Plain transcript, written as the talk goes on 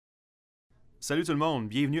Salut tout le monde,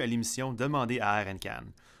 bienvenue à l'émission Demandez à RNCan.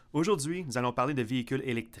 Aujourd'hui, nous allons parler de véhicules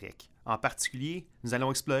électriques. En particulier, nous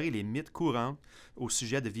allons explorer les mythes courants au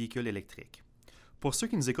sujet de véhicules électriques. Pour ceux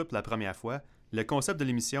qui nous écoutent pour la première fois, le concept de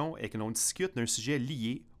l'émission est que l'on discute d'un sujet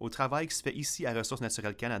lié au travail qui se fait ici à Ressources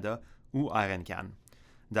naturelles Canada ou à RNCan.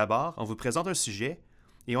 D'abord, on vous présente un sujet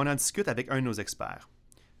et on en discute avec un de nos experts.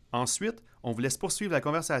 Ensuite, on vous laisse poursuivre la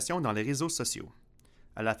conversation dans les réseaux sociaux.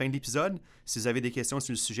 À la fin de l'épisode, si vous avez des questions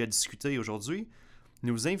sur le sujet discuté aujourd'hui,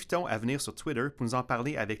 nous vous invitons à venir sur Twitter pour nous en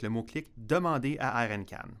parler avec le mot-clic « Demandez à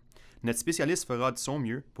RNCan ». Notre spécialiste fera de son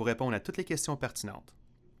mieux pour répondre à toutes les questions pertinentes.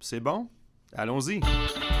 C'est bon? Allons-y!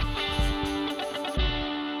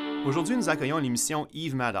 Aujourd'hui, nous accueillons à l'émission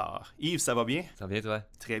Yves Madore. Yves, ça va bien? Ça va bien, toi?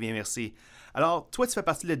 Très bien, merci. Alors, toi, tu fais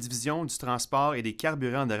partie de la division du transport et des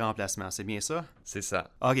carburants de remplacement, c'est bien ça? C'est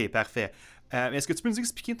ça. OK, parfait. Est-ce que tu peux nous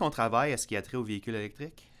expliquer ton travail à ce qui a trait aux véhicules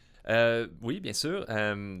électriques? Oui, bien sûr.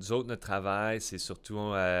 Nous autres, notre travail, c'est surtout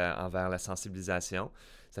envers la sensibilisation.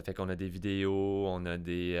 Ça fait qu'on a des vidéos, on a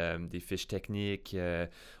des fiches techniques.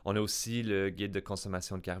 On a aussi le guide de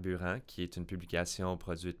consommation de carburant, qui est une publication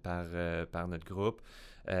produite par notre groupe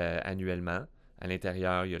annuellement. À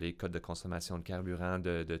l'intérieur, il y a les codes de consommation de carburant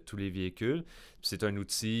de tous les véhicules. C'est un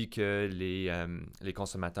outil que les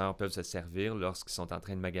consommateurs peuvent se servir lorsqu'ils sont en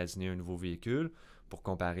train de magasiner un nouveau véhicule pour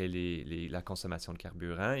comparer la consommation de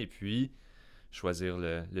carburant et puis choisir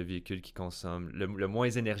le véhicule qui consomme le moins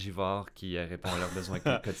énergivore qui répond à leurs besoins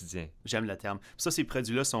quotidiens. J'aime le terme. Ça, ces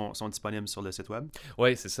produits-là sont disponibles sur le site web?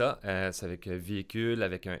 Oui, c'est ça. C'est avec véhicule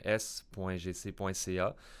avec un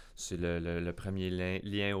s.gc.ca. C'est le premier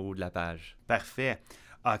lien au haut de la page. Parfait.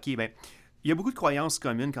 OK, bien, il y a beaucoup de croyances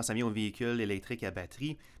communes quand ça vient aux véhicules électriques à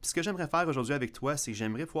batterie. Puis ce que j'aimerais faire aujourd'hui avec toi, c'est que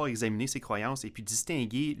j'aimerais pouvoir examiner ces croyances et puis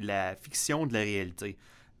distinguer la fiction de la réalité.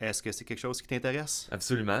 Est-ce que c'est quelque chose qui t'intéresse?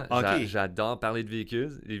 Absolument. Okay. J'adore parler de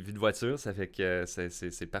véhicules et de voitures. Ça fait que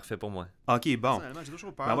c'est parfait pour moi. OK, bon. J'ai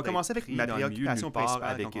toujours peur on va commencer avec ma préoccupation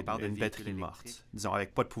principale avec une batterie morte. Disons,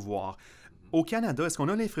 avec pas de pouvoir. Au Canada, est-ce qu'on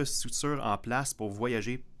a l'infrastructure en place pour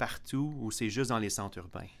voyager partout ou c'est juste dans les centres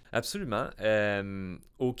urbains? Absolument.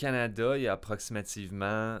 Au Canada, il y a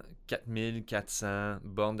approximativement 4400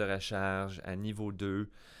 bornes de recharge à niveau 2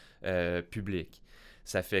 publiques.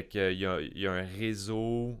 Ça fait qu'il y a un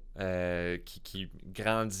réseau qui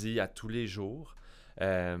grandit à tous les jours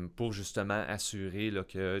pour justement assurer là,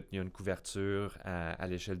 qu'il y a une couverture à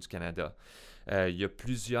l'échelle du Canada. Il y a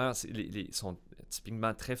plusieurs, ils sont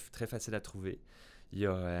typiquement très, très faciles à trouver. Il y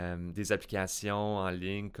a des applications en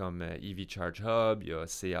ligne comme EV Charge Hub, il y a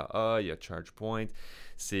CAA, il y a ChargePoint.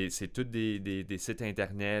 C'est tous des sites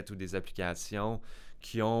Internet ou des applications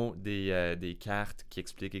qui ont des cartes qui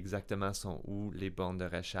expliquent exactement sont où les bornes de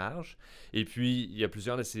recharge. Et puis, il y a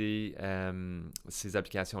plusieurs de ces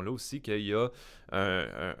applications-là aussi qu'il y a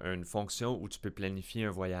une fonction où tu peux planifier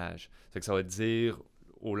un voyage. Ça fait que ça va te dire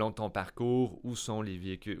au long de ton parcours où sont les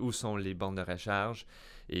véhicules, où sont les bornes de recharge.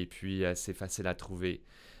 Et puis, c'est facile à trouver.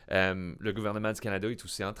 Le gouvernement du Canada est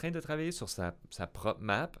aussi en train de travailler sur sa propre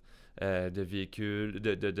map de véhicules,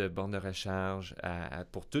 de bornes de recharge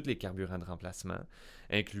pour tous les carburants de remplacement,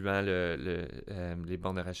 incluant les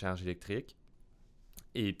bornes de recharge électriques.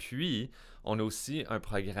 Et puis, on a aussi un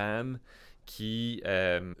programme qui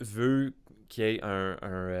veut qu'il y ait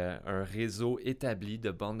un réseau établi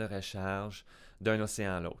de bornes de recharge d'un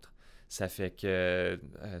océan à l'autre. Ça fait que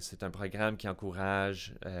c'est un programme qui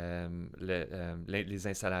encourage les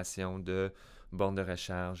installations de bornes de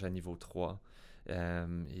recharge à niveau 3.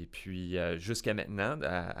 Et puis, jusqu'à maintenant,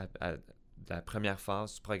 à la première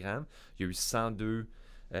phase du programme, il y a eu 102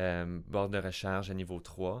 bornes de recharge à niveau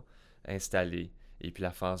 3 installées. Et puis,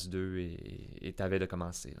 la phase 2 est à veille de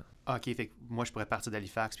commencer. Là. OK, fait que moi, je pourrais partir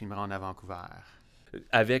d'Halifax puis me rendre à Vancouver.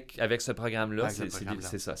 Avec ce programme-là, c'est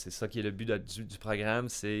ça. C'est ça qui est le but du programme,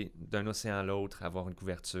 c'est d'un océan à l'autre, avoir une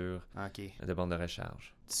couverture de bornes de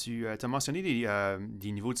recharge. Tu as mentionné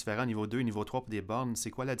des niveaux différents, niveau 2, niveau 3 pour des bornes.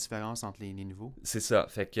 C'est quoi la différence entre les niveaux? C'est ça.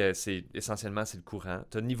 Fait que essentiellement, c'est le courant.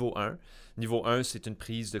 Tu as niveau 1. Niveau 1, c'est une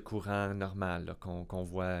prise de courant normale là, qu'on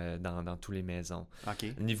voit dans toutes les maisons.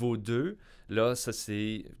 Okay. Niveau 2, là, ça,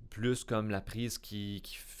 c'est plus comme la prise qui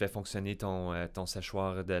fait fonctionner ton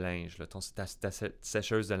séchoir de linge, là, ta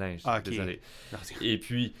sécheuse de linge. Désolé. Et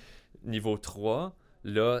puis, niveau 3...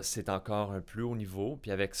 Là, c'est encore un plus haut niveau. Puis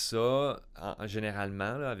avec ça,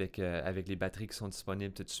 généralement, là, avec les batteries qui sont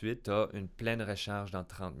disponibles tout de suite, tu as une pleine recharge dans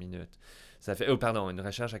 30 minutes. Ça fait, une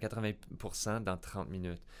recharge à 80% dans 30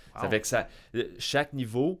 minutes. Wow. Ça fait que chaque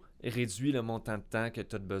niveau réduit le montant de temps que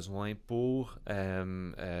tu as besoin pour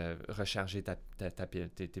recharger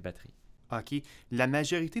tes batteries. OK. La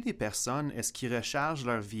majorité des personnes, est-ce qu'ils rechargent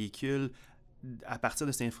leur véhicule à partir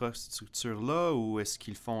de cette infrastructure-là ou est-ce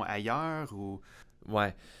qu'ils le font ailleurs ou...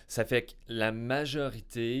 Ouais, ça fait que la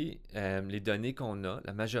majorité, les données qu'on a,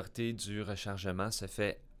 la majorité du rechargement se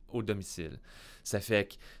fait au domicile. Ça fait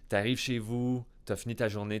que tu arrives chez vous, tu as fini ta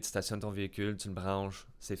journée, tu stationnes ton véhicule, tu le branches,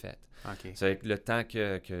 c'est fait. OK. Ça fait que le temps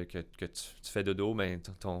que tu fais dodo, ben,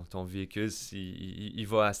 ton véhicule, il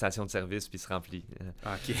va à la station de service puis il se remplit.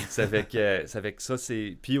 OK. Ça fait que ça,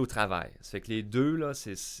 c'est... Puis au travail. Ça fait que les deux, là,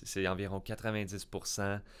 c'est environ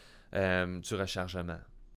 90% du rechargement.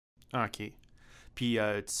 OK. Puis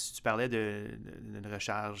tu parlais d'une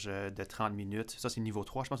recharge de 30 minutes. Ça, c'est niveau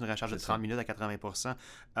 3. Je pense une recharge de 30 minutes à 80%.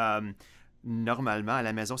 Normalement, à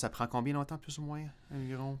la maison, ça prend combien longtemps, plus ou moins,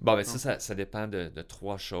 environ? Bon, ben ça dépend de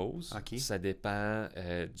trois choses. OK. Ça dépend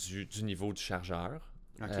du niveau du chargeur.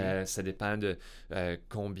 OK. Ça dépend de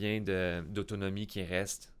combien d'autonomie qui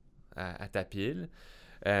reste à ta pile.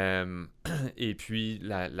 Et puis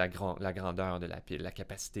la grandeur de la pile, la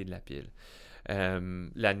capacité de la pile.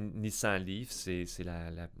 La Nissan Leaf, c'est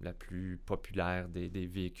la plus populaire des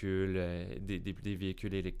véhicules, des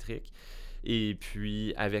véhicules électriques. Et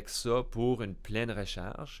puis, avec ça, pour une pleine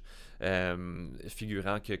recharge,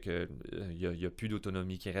 figurant qu'il n'y a plus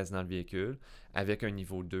d'autonomie qui reste dans le véhicule, avec un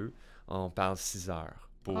niveau 2, on parle 6 heures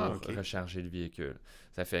pour recharger le véhicule.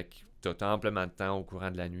 Ça fait que tu as amplement de temps au courant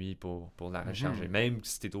de la nuit pour la recharger. Même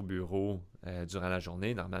si tu es au bureau durant la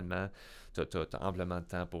journée, normalement, tu as amplement de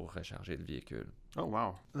temps pour recharger le véhicule. Oh,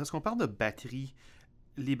 wow. Lorsqu'on parle de batteries,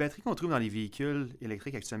 les batteries qu'on trouve dans les véhicules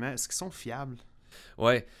électriques actuellement, est-ce qu'ils sont fiables?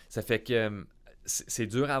 Oui, ça fait que c'est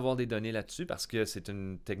dur à avoir des données là-dessus parce que c'est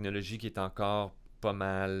une technologie qui est encore pas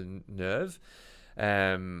mal neuve.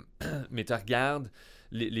 Mais tu regardes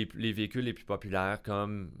les véhicules les plus populaires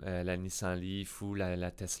comme la Nissan Leaf ou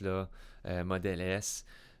la Tesla Model S.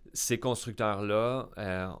 Ces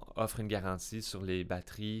constructeurs-là offrent une garantie sur les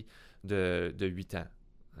batteries de 8 ans.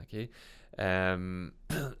 OK?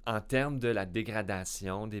 En termes de la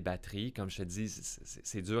dégradation des batteries, comme je te dis,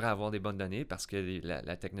 c'est dur à avoir des bonnes données parce que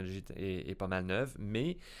la technologie est pas mal neuve,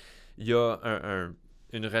 mais il y a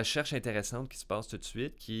une recherche intéressante qui se passe tout de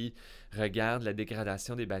suite qui regarde la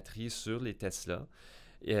dégradation des batteries sur les Tesla.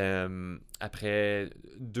 Après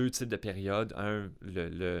 2 types de périodes,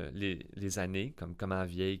 les années, comme comment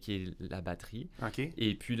vieille qui est la batterie,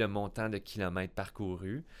 et puis le montant de kilomètres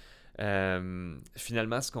parcourus.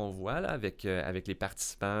 Finalement, ce qu'on voit là, avec les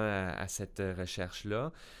participants à cette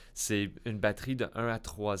recherche-là, c'est une batterie de 1 à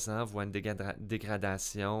 3 ans voit une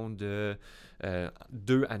dégradation de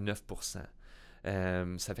 2 à 9%.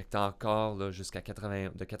 Ça fait que tu as encore là, jusqu'à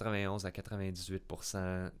 91 à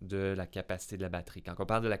 98% de la capacité de la batterie. Quand on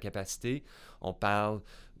parle de la capacité, on parle de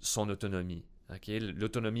son autonomie. Okay?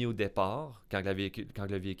 L'autonomie au départ, quand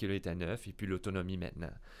le véhicule était neuf, et puis l'autonomie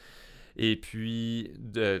maintenant. Et puis,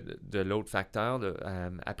 de l'autre facteur,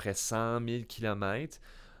 après 100 000 km,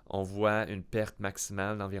 on voit une perte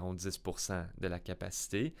maximale d'environ 10% de la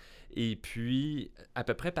capacité. Et puis, à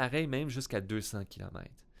peu près pareil, même jusqu'à 200 km.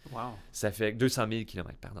 Wow. Ça fait 200 000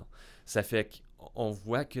 km, pardon. Ça fait qu'on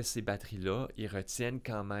voit que ces batteries-là, ils retiennent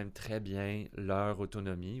quand même très bien leur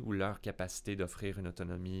autonomie ou leur capacité d'offrir une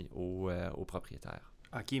autonomie aux propriétaires.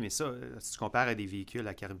 OK, mais ça, si tu compares à des véhicules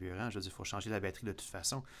à carburant, je veux dire, il faut changer la batterie de toute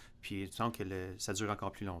façon, puis tu sens que ça dure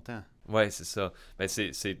encore plus longtemps. Oui, c'est ça. Ben,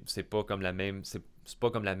 c'est pas comme la même... C'est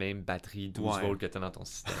pas comme la même batterie 12 volts que tu as dans ton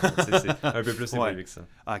système. C'est un peu plus évolué que ça.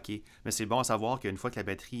 OK. Mais c'est bon à savoir qu'une fois que la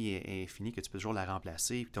batterie est finie, que tu peux toujours la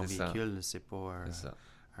remplacer, puis ton véhicule, c'est pas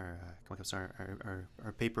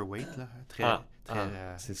un paperweight, là.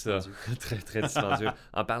 C'est ça. Très, très dispendieux.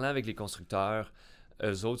 En parlant avec les constructeurs,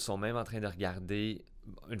 eux autres sont même en train de regarder,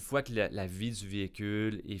 une fois que la vie du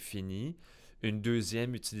véhicule est finie, une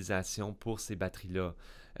deuxième utilisation pour ces batteries-là.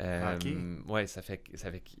 Oui, ça fait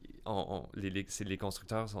que les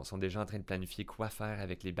constructeurs sont déjà en train de planifier quoi faire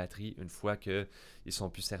avec les batteries une fois qu'ils sont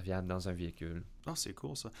plus serviables dans un véhicule. Oh, c'est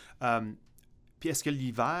cool ça. Puis est-ce que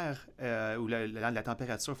l'hiver ou la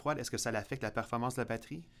température froide, est-ce que ça affecte la performance de la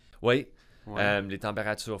batterie? Oui. Ouais. Les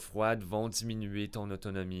températures froides vont diminuer ton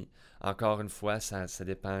autonomie. Encore une fois, ça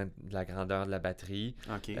dépend de la grandeur de la batterie.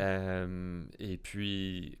 Okay. Et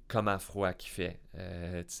puis, comment froid qu'il fait.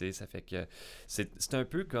 Tu sais, ça fait que c'est un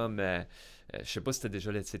peu comme... je sais pas si tu as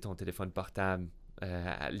déjà laissé ton téléphone portable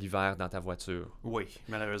à l'hiver dans ta voiture. Oui,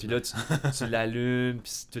 malheureusement. Puis là, tu l'allumes,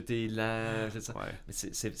 puis tout est lent. Ça. Ouais. Mais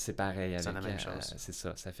c'est pareil. C'est la même chose. C'est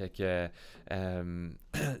ça. Ça fait que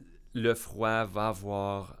le froid va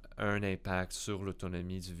avoir un impact sur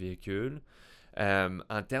l'autonomie du véhicule.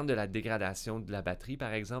 En termes de la dégradation de la batterie,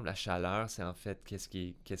 par exemple, la chaleur, c'est en fait qu'est-ce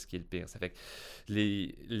qui est le pire. Ça fait que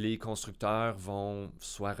les constructeurs vont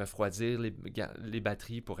soit refroidir les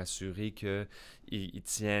batteries pour assurer qu'ils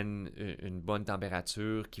tiennent une bonne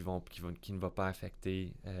température qui ne va pas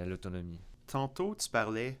affecter l'autonomie. Tantôt, tu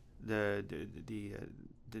parlais des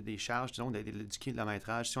charges, disons, du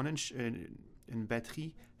kilométrage. Si on a une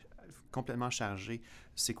batterie complètement chargée,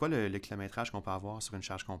 c'est quoi le kilométrage qu'on peut avoir sur une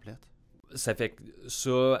charge complète? Ça fait que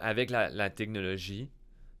ça, avec la technologie,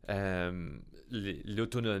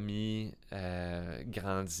 l'autonomie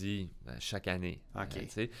grandit chaque année. OK.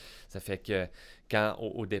 Ça fait que quand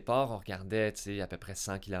au départ, on regardait à peu près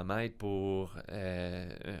 100 km pour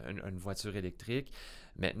une voiture électrique.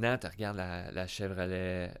 Maintenant, tu regardes la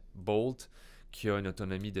Chevrolet Bolt qui a une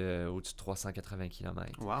autonomie de au-dessus de 380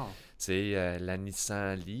 km. Wow! La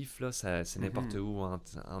Nissan Leaf, là, c'est n'importe où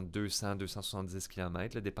entre 200 et 270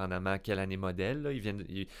 km, là, dépendamment quelle année modèle. Là.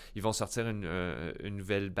 Ils vont sortir une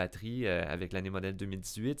nouvelle batterie avec l'année modèle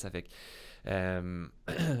 2018. Ça fait que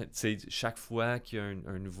chaque fois qu'il y a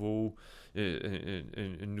une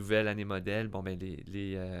nouvelle année modèle, bon, ben,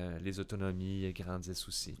 les autonomies grandissent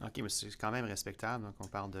aussi. OK, mais c'est quand même respectable, hein, qu'on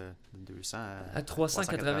parle de 200 à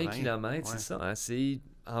 380 km, ouais. c'est ça. Hein, c'est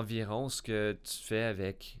environ ce que tu fais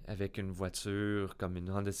avec une voiture comme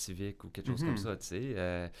une Honda Civic ou quelque chose comme ça.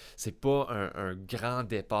 C'est pas un grand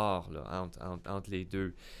départ là, entre les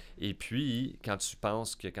deux. Et puis, quand tu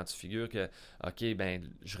figures que, OK, ben,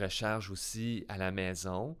 je recharge aussi à la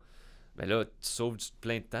maison, ben là, tu sauves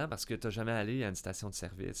plein de temps parce que tu n'as jamais allé à une station de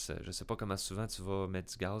service. Je sais pas comment souvent tu vas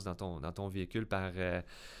mettre du gaz dans ton véhicule par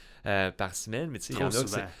semaine, mais tu sais, il y en a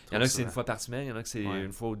que c'est une fois par semaine, il y en a que c'est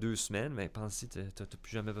une fois ou 2 semaines, mais pense-y, tu n'as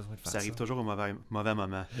plus jamais besoin de faire ça. Ça arrive toujours au mauvais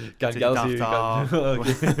moment. Quand le gaz est en retard.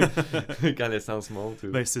 quand l'essence monte.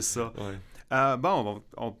 Ben, c'est ça. Ouais. Bon,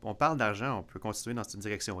 on parle d'argent, on peut continuer dans cette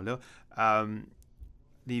direction-là.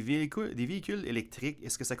 Des véhicules électriques,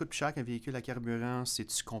 est-ce que ça coûte plus cher qu'un véhicule à carburant?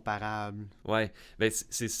 C'est-tu comparable? Oui, ben,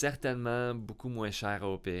 c'est certainement beaucoup moins cher à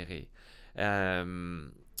opérer. Je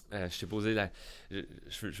t'ai posé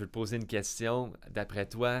je vais te poser une question. D'après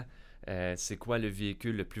toi, c'est quoi le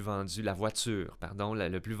véhicule le plus vendu, la voiture, pardon,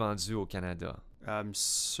 le plus vendu au Canada?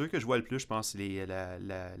 Ceux que je vois le plus, je pense, c'est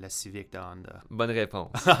la Civic de Honda. Bonne réponse.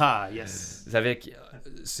 Ah, yes!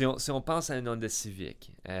 Si on pense à une Honda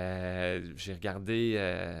Civic, j'ai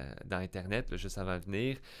regardé dans Internet, là, juste avant de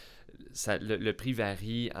venir, le prix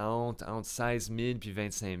varie entre 16 000 puis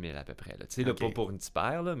 25 000 à peu près. Tu sais, là, pas pour une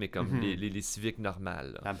Tipper, là, mais comme les Civics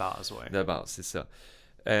normales. Là. La base, oui. De base, c'est ça.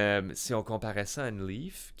 Si on comparait ça à une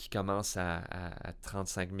Leaf qui commence à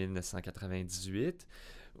 35 998,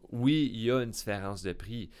 oui, il y a une différence de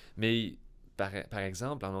prix, mais par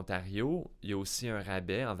exemple, en Ontario, il y a aussi un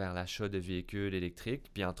rabais envers l'achat de véhicules électriques,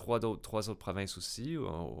 puis en trois autres provinces aussi,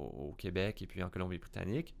 au Québec et puis en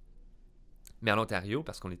Colombie-Britannique. Mais en Ontario,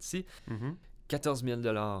 parce qu'on est ici, 14 000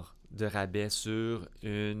 de rabais sur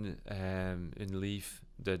une Leaf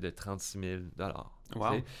de 36 000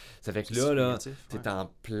 Wow. Ça fait que là tu es en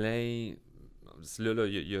plein... Là,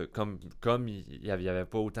 comme il n'y avait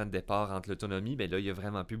pas autant de départs entre l'autonomie, bien là, il n'y a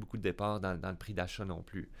vraiment plus beaucoup de départs dans le prix d'achat non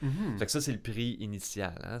plus. Fait que ça, c'est le prix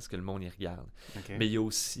initial, hein, ce que le monde y regarde. Okay. Mais il y a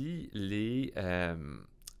aussi les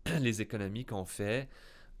économies qu'on fait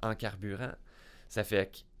en carburant. Ça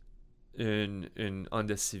fait qu'une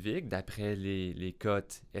Honda Civic, d'après les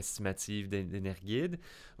cotes estimatives d'Energuide,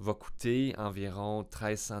 va coûter environ 1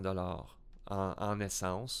 300 en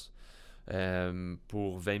essence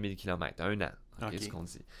pour 20 000 km, un an. Okay. C'est ce qu'on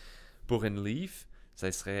dit. Pour une Leaf,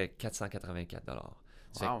 ça serait 484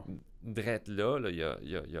 Wow. Drette là, il y a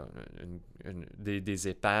des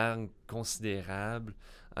épargnes considérables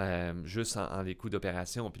juste en les coûts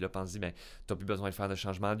d'opération. Puis là, pense-y, ben, tu n'as plus besoin de faire de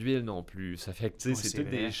changement d'huile non plus. Ça fait que c'est toutes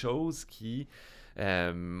des choses qui,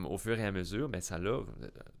 au fur et à mesure, ben, ça là,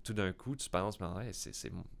 tout d'un coup, tu penses, ben, ouais, c'est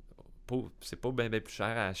pas bien plus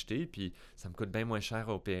cher à acheter, puis ça me coûte bien moins cher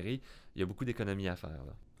à opérer. Il y a beaucoup d'économies à faire.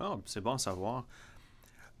 Là. Oh, c'est bon à savoir.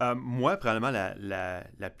 Moi, probablement,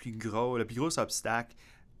 le plus gros obstacle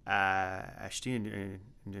à acheter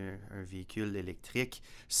un véhicule électrique,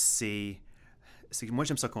 c'est que moi,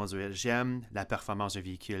 j'aime ça conduire. J'aime la performance d'un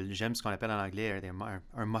véhicule. J'aime ce qu'on appelle en anglais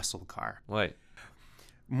un muscle car. Ouais.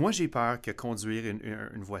 Moi, j'ai peur que conduire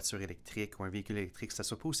une voiture électrique ou un véhicule électrique, ça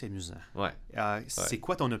soit pas aussi amusant. Ouais. C'est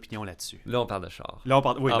quoi ton opinion là-dessus? Là, on parle de char. Là, on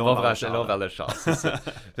parle de char, c'est ça.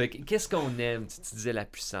 Fait que, qu'est-ce qu'on aime? Tu disais la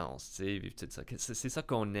puissance, tu sais, c'est ça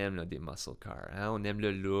qu'on aime, là, des muscle cars. Hein? On aime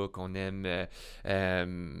le look, on aime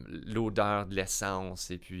l'odeur de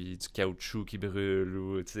l'essence et puis du caoutchouc qui brûle.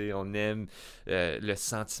 Ou, tu sais, on aime le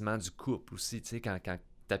sentiment du couple aussi, tu sais, quand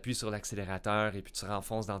appuies sur l'accélérateur et puis tu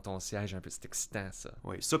renfonces dans ton siège un peu. C'est excitant, ça.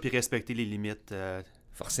 Oui, ça, puis respecter les limites.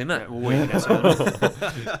 Forcément. Oui, naturellement.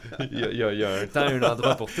 il y a un temps et un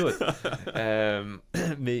endroit pour tout.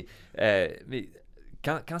 Mais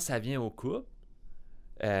quand ça vient au couple,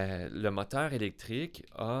 le moteur électrique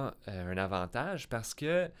a un avantage parce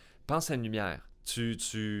que, pense à une lumière.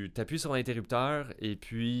 Tu t'appuies sur l'interrupteur et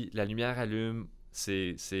puis la lumière allume,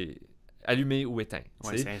 c'est allumé ou éteint.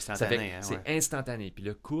 Oui, c'est instantané. C'est instantané. Puis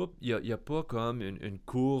le couple, il n'y a pas comme une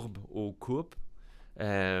courbe au couple.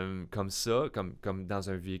 Comme ça, comme dans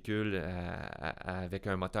un véhicule avec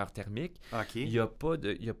un moteur thermique. Okay. Il n'y a pas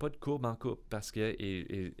de courbe en couple parce que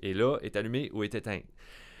est là, est allumé ou est éteint.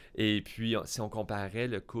 Et puis, si on comparait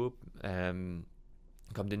le couple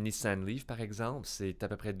comme de Nissan Leaf, par exemple, c'est à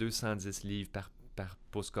peu près 210 livres par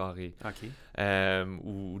pouce carré. Okay.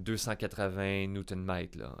 Ou 280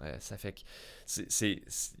 Newton-mètres. Ça fait que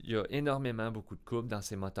il y a énormément beaucoup de couple dans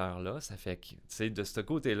ces moteurs-là. Ça fait que, de ce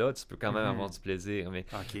côté-là, tu peux quand même avoir du plaisir. Mais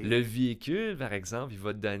le véhicule, par exemple, il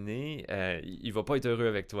va te donner... il va pas être heureux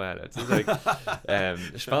avec toi. Là,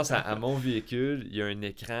 je pense à mon véhicule, il y a un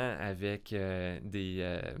écran avec un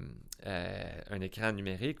écran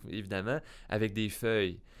numérique, évidemment, avec des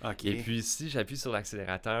feuilles. Okay. Et puis, si j'appuie sur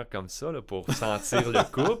l'accélérateur comme ça, là, pour sentir le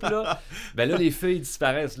couple, là, ben là, les feuilles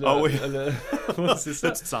disparaissent. Là, oui. Là, c'est ça.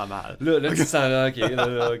 Là, tu te sens mal. Là tu te sens là,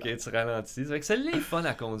 OK, tu ralentis. Ça fait que celle-là est fun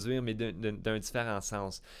à conduire, mais d'un différent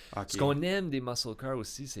sens. Okay. Ce qu'on aime des muscle cars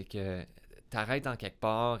aussi, c'est que t'arrêtes en quelque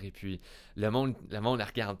part et puis le monde la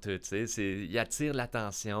regarde tout, tu sais, ils attirent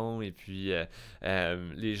l'attention et puis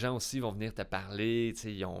les gens aussi vont venir te parler, tu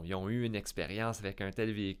sais, ils ont eu une expérience avec un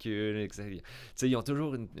tel véhicule, tu sais, ils ont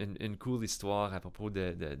toujours une cool histoire à propos du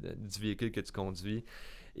véhicule que tu conduis.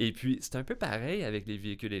 Et puis, c'est un peu pareil avec les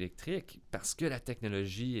véhicules électriques parce que la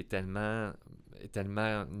technologie est tellement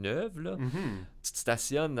neuve, là. Tu te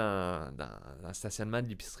stationnes dans le stationnement de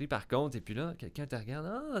l'épicerie, par contre, et puis là, quelqu'un te regarde,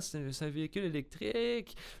 « Ah, c'est un véhicule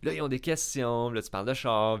électrique! » Là, ils ont des questions, là, tu parles de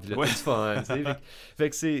char, puis là, t'as du fun, tu sais. Fait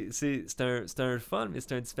que c'est un fun, mais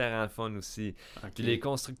c'est un différent fun aussi. Okay. Puis les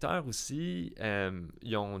constructeurs aussi,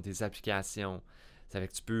 ils ont des applications. Ça fait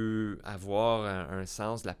que tu peux avoir un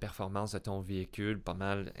sens de la performance de ton véhicule pas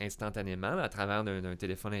mal instantanément à travers d'un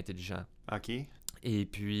téléphone intelligent. OK. Et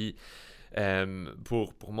puis,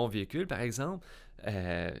 pour mon véhicule, par exemple,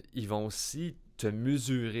 ils vont aussi te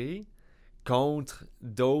mesurer contre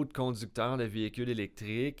d'autres conducteurs de véhicules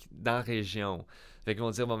électriques dans la région. Fait qu'ils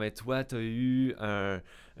vont dire, bon, mais toi, tu as eu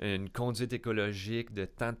une conduite écologique de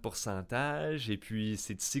tant de pourcentage, et puis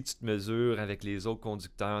c'est ici que tu te mesures avec les autres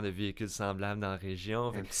conducteurs de véhicules semblables dans la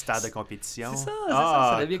région. Un petit stade de compétition. C'est ça,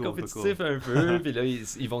 ça devient cool, compétitif un peu, puis là,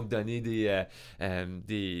 ils vont te donner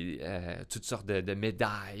toutes sortes de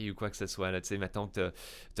médailles ou quoi que ce soit. Tu sais, mettons que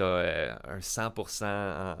tu as un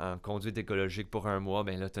 100% en conduite écologique pour un mois,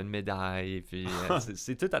 ben là, tu as une médaille, et puis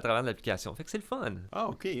c'est tout à travers l'application. Fait que c'est le fun. Ah,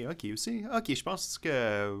 OK, aussi. OK, je pense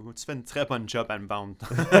que tu fais une très bonne job à me vendre.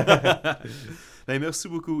 Ben, merci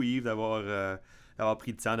beaucoup, Yves, d'avoir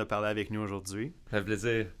pris le temps de parler avec nous aujourd'hui. Ça fait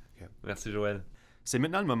plaisir. Okay. Merci, Joël. C'est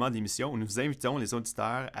maintenant le moment de l'émission où nous invitons les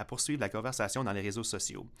auditeurs à poursuivre la conversation dans les réseaux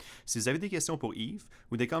sociaux. Si vous avez des questions pour Yves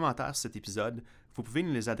ou des commentaires sur cet épisode, vous pouvez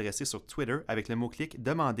nous les adresser sur Twitter avec le mot-clic «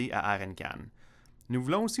 Demandez à RNCan ». Nous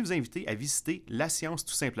voulons aussi vous inviter à visiter La Science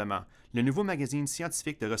tout simplement, le nouveau magazine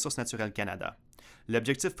scientifique de Ressources naturelles Canada.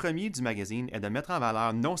 L'objectif premier du magazine est de mettre en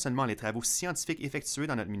valeur non seulement les travaux scientifiques effectués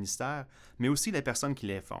dans notre ministère, mais aussi les personnes qui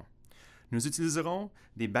les font. Nous utiliserons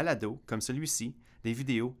des balados comme celui-ci, des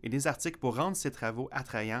vidéos et des articles pour rendre ces travaux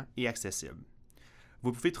attrayants et accessibles.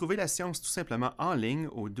 Vous pouvez trouver La Science tout simplement en ligne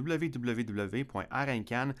au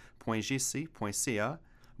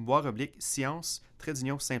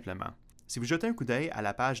www.rncan.gc.ca/science-simplement. Si vous jetez un coup d'œil à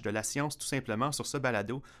la page de La Science tout simplement sur ce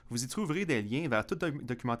balado, vous y trouverez des liens vers toute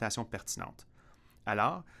documentation pertinente.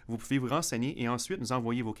 Alors, vous pouvez vous renseigner et ensuite nous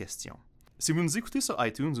envoyer vos questions. Si vous nous écoutez sur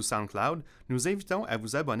iTunes ou SoundCloud, nous invitons à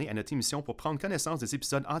vous abonner à notre émission pour prendre connaissance des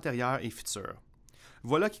épisodes antérieurs et futurs.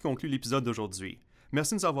 Voilà qui conclut l'épisode d'aujourd'hui.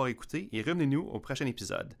 Merci de nous avoir écoutés et revenez-nous au prochain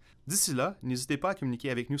épisode. D'ici là, n'hésitez pas à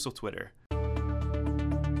communiquer avec nous sur Twitter.